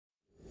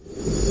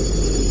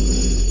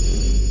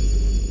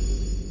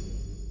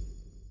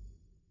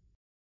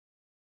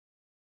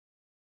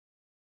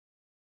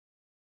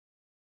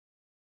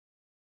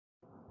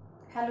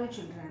Hello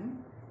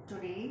children,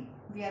 today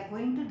we are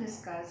going to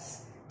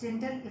discuss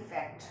Tyndall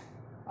effect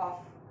of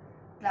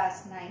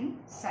class 9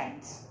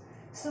 science.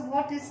 So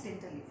what is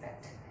Tyndall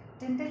effect?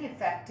 Tyndall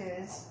effect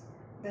is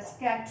the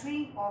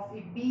scattering of a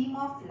beam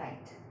of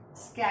light.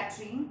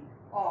 Scattering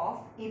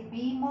of a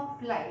beam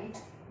of light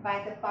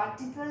by the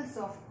particles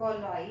of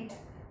colloid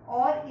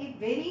or a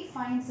very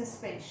fine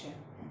suspension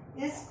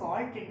is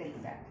called Tyndall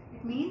effect.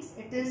 It means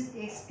it is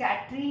a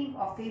scattering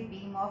of a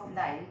beam of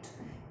light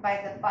by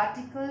the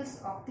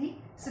particles of the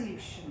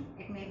solution.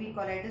 It may be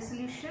colloidal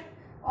solution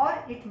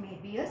or it may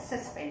be a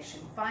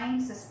suspension,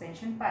 fine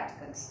suspension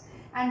particles.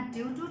 And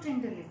due to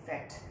Tyndall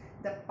effect,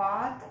 the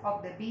path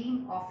of the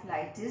beam of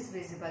light is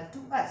visible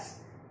to us.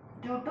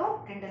 Due to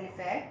Tyndall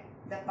effect,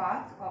 the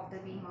path of the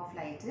beam of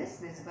light is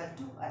visible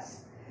to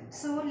us.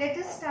 So let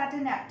us start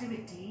an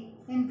activity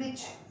in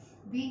which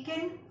we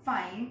can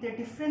find the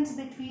difference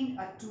between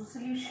a two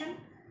solution,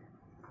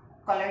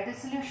 colloidal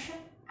solution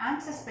and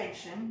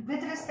suspension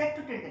with respect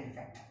to Tyndall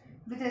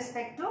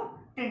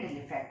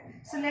effect.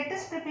 So let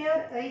us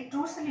prepare a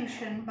true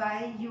solution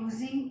by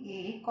using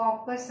a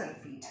copper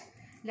sulfate.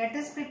 Let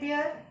us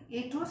prepare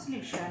a true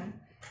solution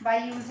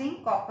by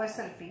using copper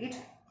sulfate.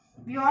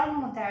 We all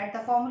know that the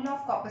formula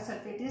of copper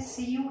sulfate is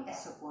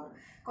CuSO4.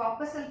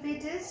 Copper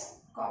sulfate is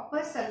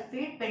copper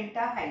sulfate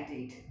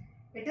pentahydrate.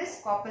 It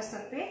is copper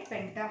sulfate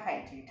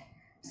pentahydrate.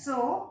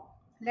 So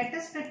let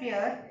us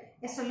prepare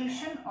a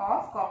solution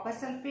of copper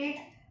sulfate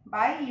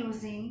by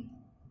using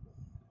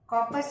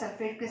copper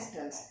sulfate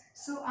crystals.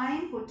 So I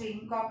am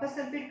putting copper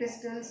sulfate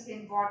crystals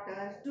in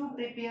water to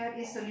prepare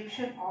a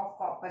solution of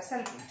copper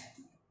sulfate.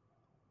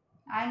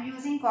 I am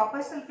using copper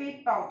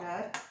sulfate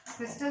powder,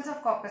 crystals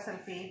of copper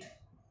sulfate.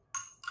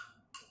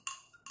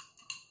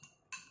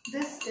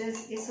 This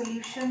is a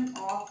solution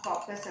of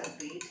copper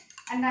sulfate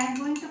and I am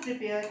going to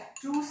prepare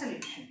true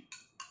solution.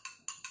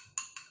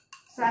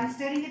 So I am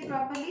stirring it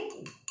properly.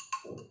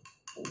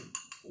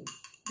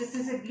 This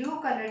is a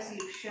blue colored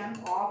solution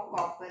of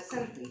copper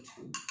sulfate.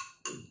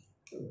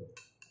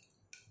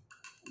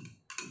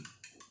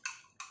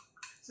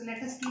 So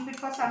let us keep it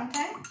for some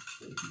time.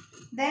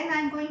 Then I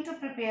am going to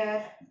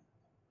prepare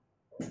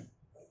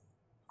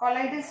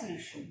colloidal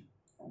solution.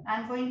 I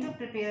am going to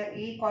prepare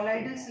a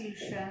colloidal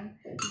solution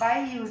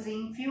by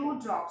using few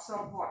drops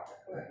of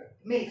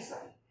milk.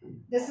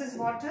 This is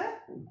water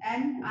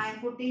and I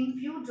am putting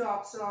few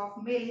drops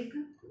of milk.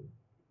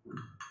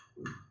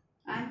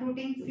 I am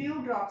putting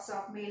few drops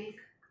of milk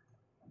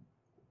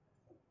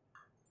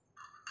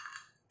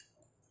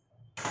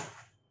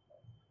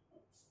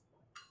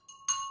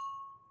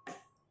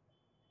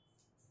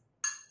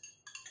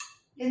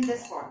in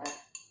this water.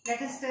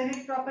 Let us stir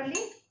it properly.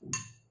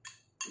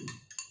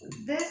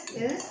 This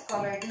is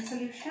colloidal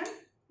solution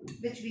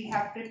which we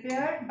have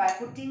prepared by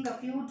putting a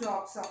few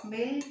drops of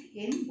milk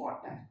in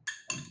water.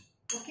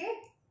 Okay.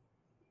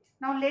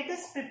 Now let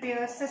us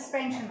prepare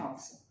suspension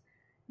also.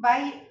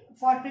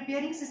 For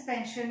preparing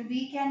suspension,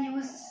 we can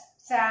use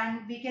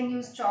sand, we can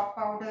use chalk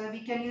powder, we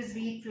can use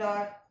wheat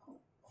flour.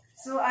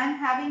 So I am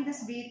having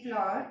this wheat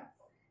flour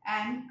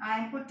and I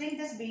am putting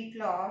this wheat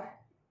flour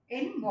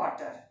in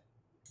water.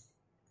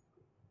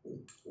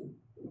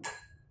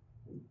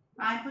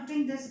 I am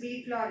putting this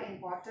wheat flour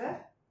in water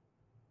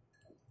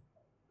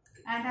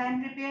and I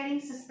am preparing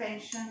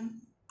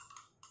suspension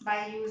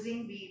by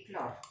using wheat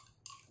flour.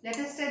 Let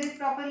us stir it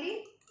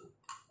properly.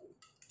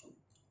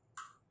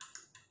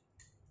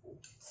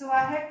 So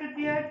I have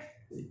prepared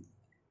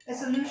a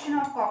solution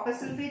of copper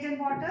sulfate in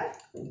water,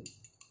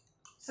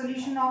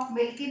 solution of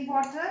milk in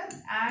water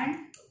and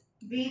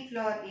wheat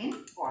flour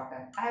in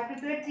water. I have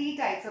prepared three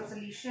types of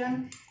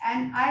solution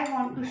and I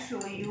want to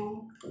show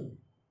you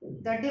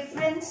the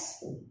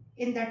difference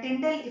in the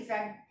Tyndall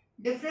effect,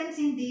 difference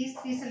in these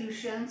three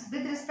solutions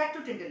with respect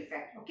to Tyndall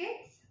effect.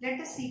 Okay, let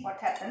us see what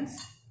happens.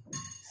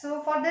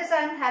 So for this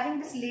I am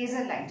having this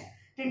laser light.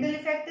 Tyndall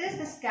effect is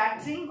the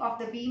scattering of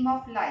the beam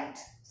of light.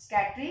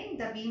 Scattering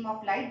the beam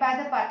of light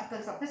by the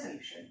particles of the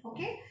solution.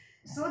 Okay,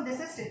 so this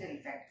is Tyndall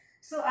effect.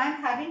 So I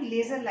am having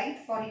laser light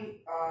for you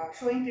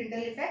showing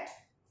Tyndall effect.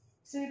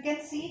 So you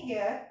can see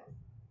here.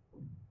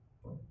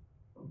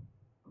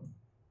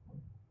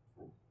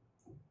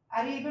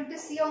 Are you able to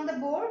see on the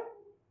board?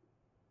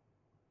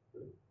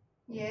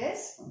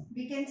 Yes,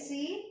 we can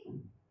see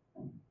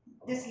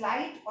this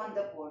light on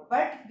the board,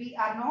 but we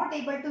are not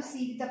able to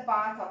see the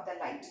path of the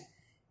light.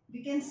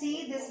 We can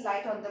see this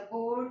light on the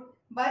board,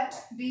 but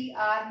we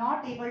are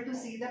not able to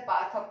see the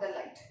path of the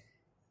light.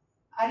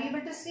 Are you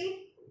able to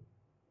see?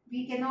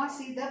 We cannot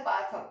see the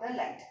path of the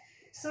light.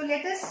 So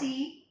let us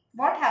see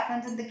what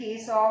happens in the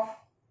case of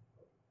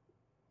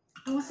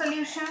two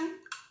solution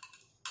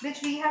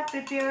which we have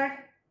prepared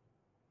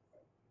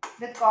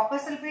with copper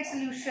sulfate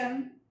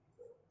solution.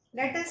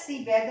 Let us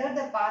see whether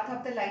the path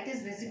of the light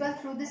is visible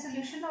through the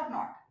solution or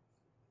not.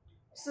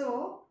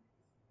 So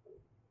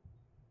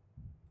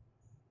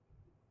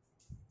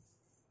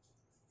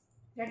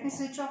let me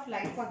switch off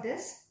light for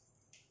this.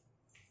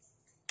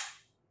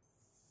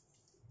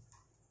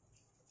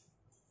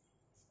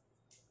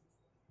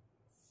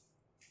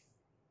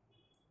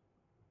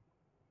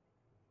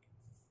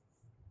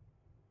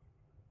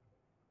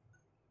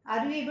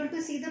 Are you able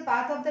to see the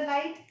path of the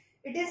light?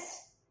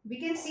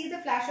 We can see the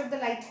flash of the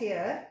light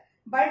here,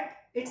 but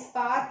its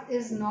path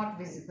is not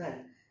visible.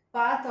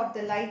 Path of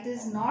the light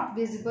is not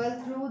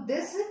visible through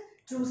this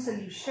true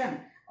solution.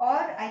 Or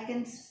I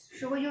can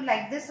show you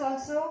like this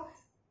also.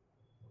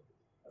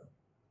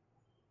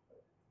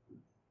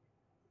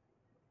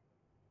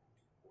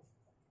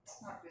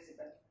 It's not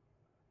visible.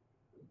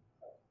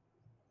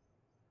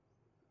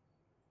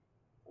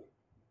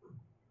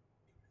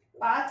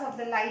 Path of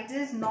the light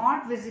is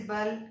not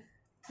visible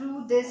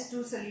through this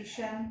true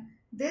solution.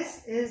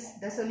 This is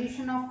the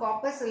solution of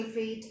copper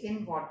sulfate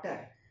in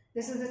water.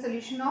 This is the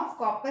solution of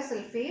copper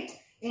sulfate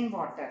in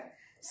water.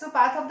 So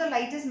path of the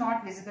light is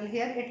not visible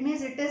here. It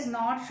means it is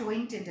not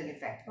showing Tyndall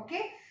effect.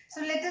 Okay.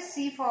 So let us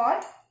see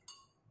for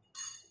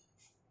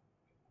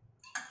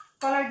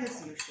colloidal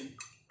solution,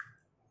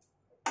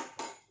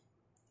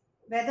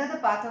 whether the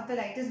path of the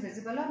light is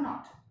visible or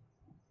not.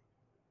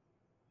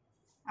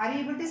 Are you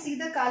able to see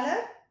the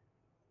color?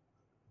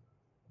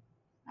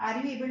 Are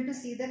you able to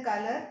see the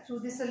color through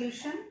the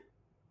solution?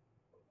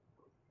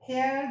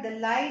 Here the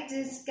light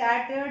is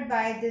scattered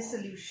by this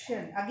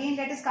solution. Again,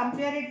 let us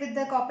compare it with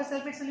the copper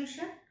sulfate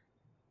solution.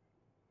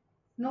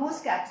 No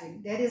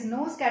scattering. There is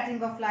no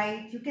scattering of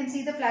light. You can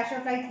see the flash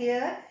of light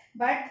here,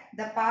 but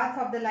the path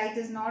of the light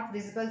is not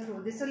visible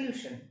through the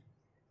solution.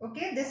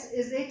 Okay, this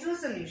is a true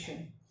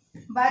solution.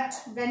 But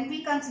when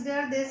we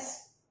consider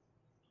this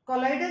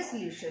colloidal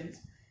solutions,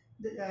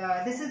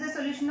 this is the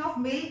solution of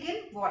milk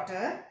in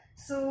water.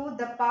 So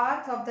the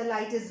path of the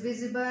light is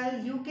visible.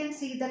 You can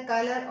see the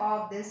color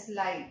of this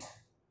light.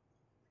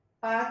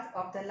 Path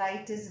of the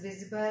light is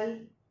visible,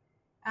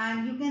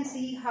 and you can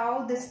see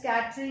how the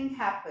scattering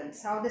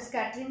happens, how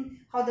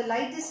the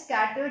light is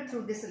scattered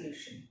through the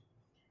solution.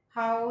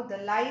 How the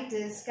light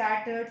is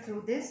scattered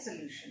through this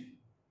solution.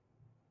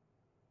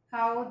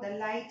 How the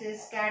light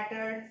is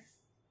scattered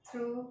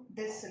through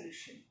this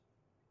solution.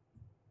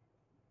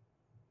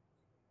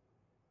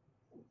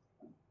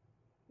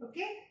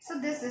 Okay, so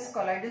this is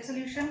colloidal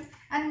solution,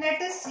 and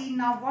let us see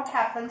now what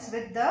happens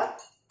with the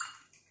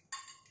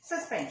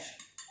suspension.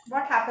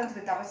 What happens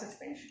with our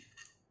suspension?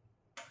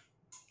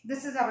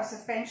 This is our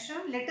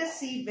suspension. Let us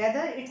see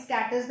whether it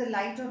scatters the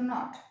light or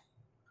not.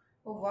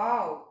 Oh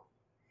wow,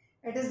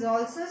 it is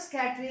also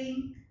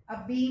scattering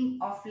a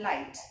beam of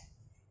light.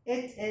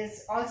 It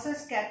is also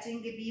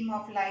scattering a beam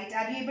of light.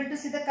 Are you able to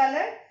see the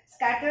color?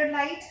 Scattered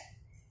light.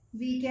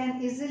 We can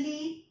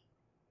easily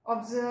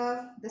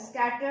observe the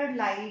scattered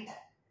light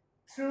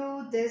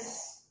through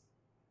this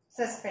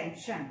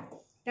suspension.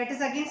 Let us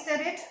again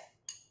stir it,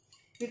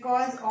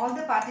 because all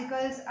the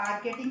particles are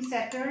getting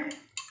settled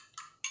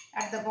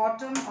at the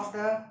bottom of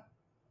the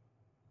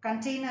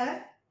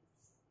container.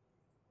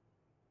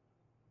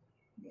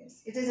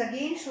 Yes, it is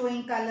again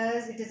showing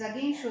colors. It is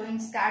again showing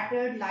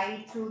scattered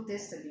light through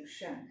this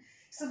solution.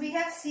 So we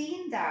have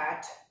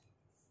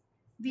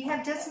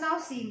just now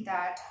seen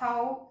that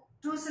how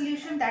true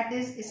solution, that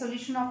is a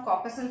solution of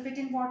copper sulfate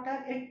in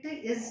water, it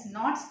is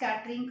not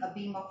scattering a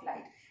beam of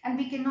light, and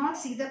we cannot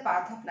see the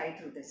path of light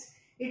through this.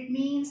 It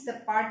means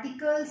the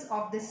particles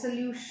of the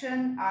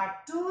solution are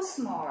too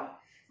small.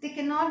 They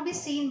cannot be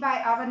seen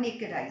by our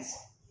naked eyes.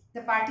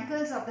 The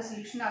particles of the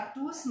solution are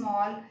too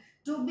small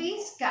to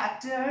be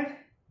scattered.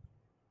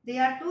 They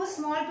are too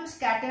small to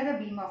scatter a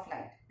beam of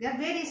light. They are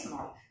very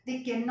small.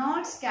 They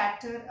cannot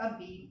scatter a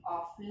beam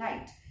of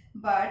light.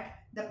 But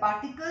the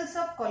particles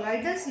of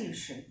colloidal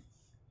solution,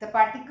 the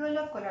particle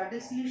of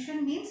colloidal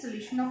solution means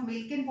solution of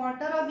milk in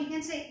water, or we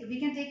can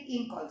take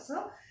ink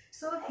also.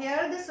 So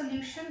here the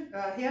solution,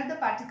 here the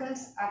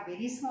particles are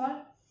very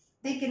small.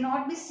 They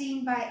cannot be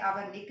seen by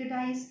our naked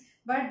eyes,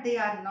 but they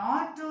are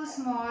not too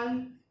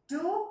small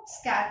to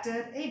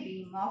scatter a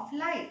beam of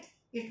light.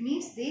 It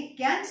means they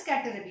can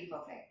scatter a beam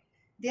of light.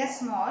 They are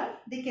small,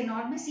 they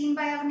cannot be seen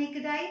by our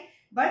naked eye,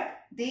 but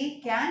they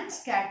can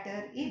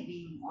scatter a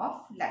beam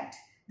of light.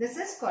 This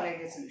is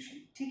colloidal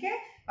solution. Okay?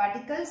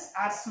 Particles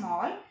are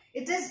small.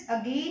 It is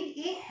again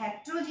a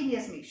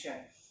heterogeneous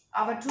mixture.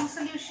 Our true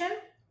solution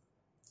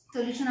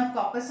of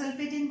copper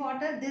sulfate in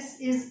water, this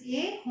is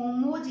a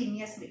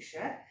homogeneous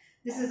mixture.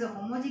 This is a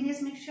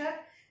homogeneous mixture.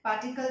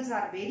 Particles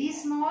are very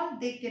small.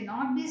 They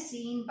cannot be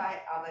seen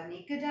by our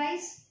naked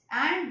eyes,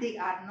 and they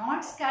are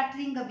not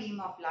scattering a beam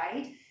of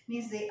light,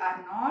 means they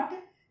are not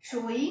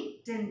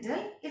showing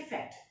Tyndall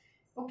effect.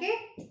 Okay,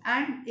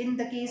 and in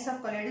the case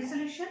of colloidal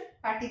solution,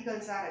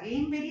 particles are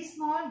again very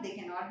small. They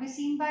cannot be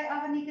seen by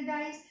our naked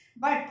eyes,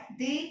 but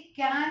they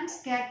can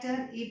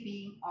scatter a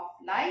beam of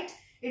light.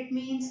 It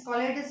means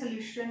colloidal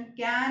solution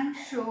can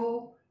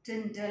show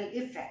Tyndall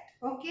effect.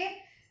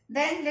 Okay,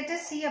 then let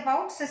us see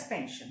about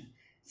suspension.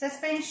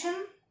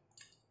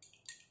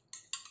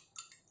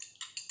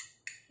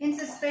 In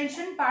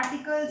suspension,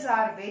 particles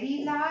are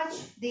very large.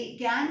 They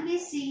can be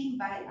seen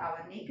by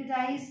our naked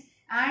eyes,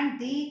 and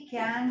they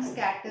can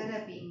scatter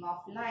a beam of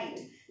light.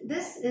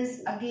 This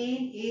is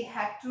again a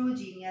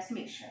heterogeneous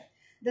mixture.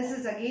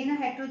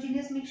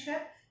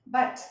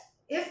 But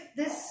if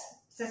this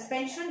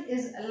suspension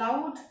is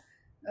allowed,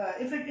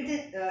 if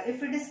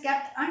it is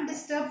kept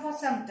undisturbed for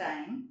some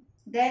time,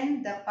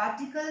 then the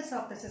particles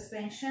of the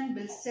suspension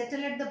will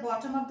settle at the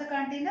bottom of the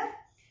container.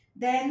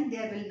 Then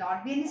there will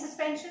not be any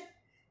suspension.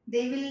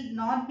 They will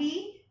not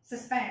be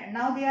suspended.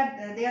 Now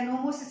they are no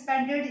more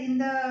suspended in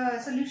the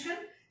solution.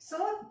 So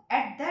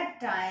at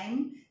that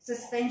time,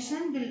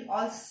 suspension will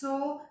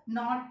also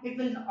not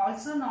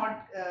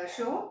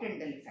show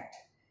Tyndall effect.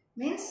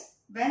 Means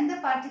when the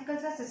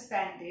particles are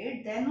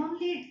suspended, then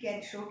only it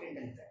can show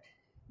Tyndall effect.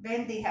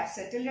 When they have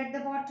settled at the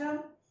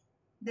bottom,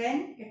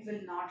 then it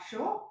will not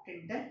show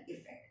Tyndall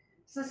effect.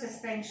 So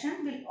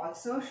suspension will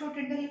also show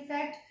Tyndall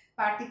effect.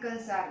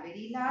 Particles are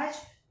very large.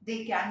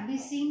 They can be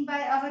seen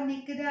by our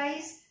naked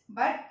eyes,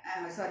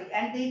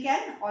 and they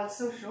can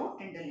also show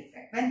Tyndall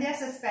effect when they are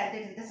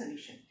suspended in the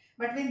solution.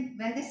 But when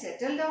they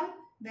settle down,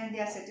 when they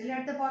are settled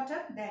at the bottom,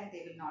 then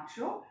they will not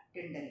show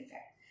Tyndall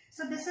effect.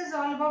 So this is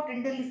all about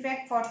Tyndall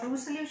effect for true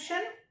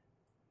solution,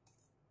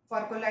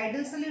 for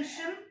colloidal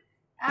solution,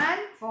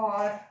 and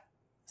for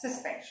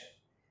suspension.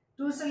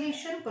 True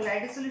solution,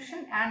 colloidal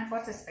solution, and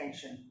for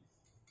suspension.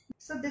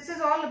 So this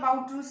is all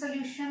about true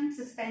solution,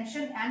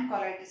 suspension, and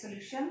colloidal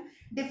solution.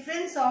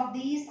 Difference of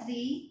these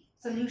three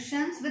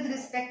solutions with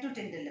respect to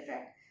Tyndall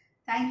effect.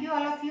 Thank you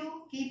all of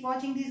you. Keep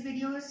watching these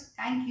videos.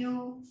 Thank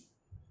you.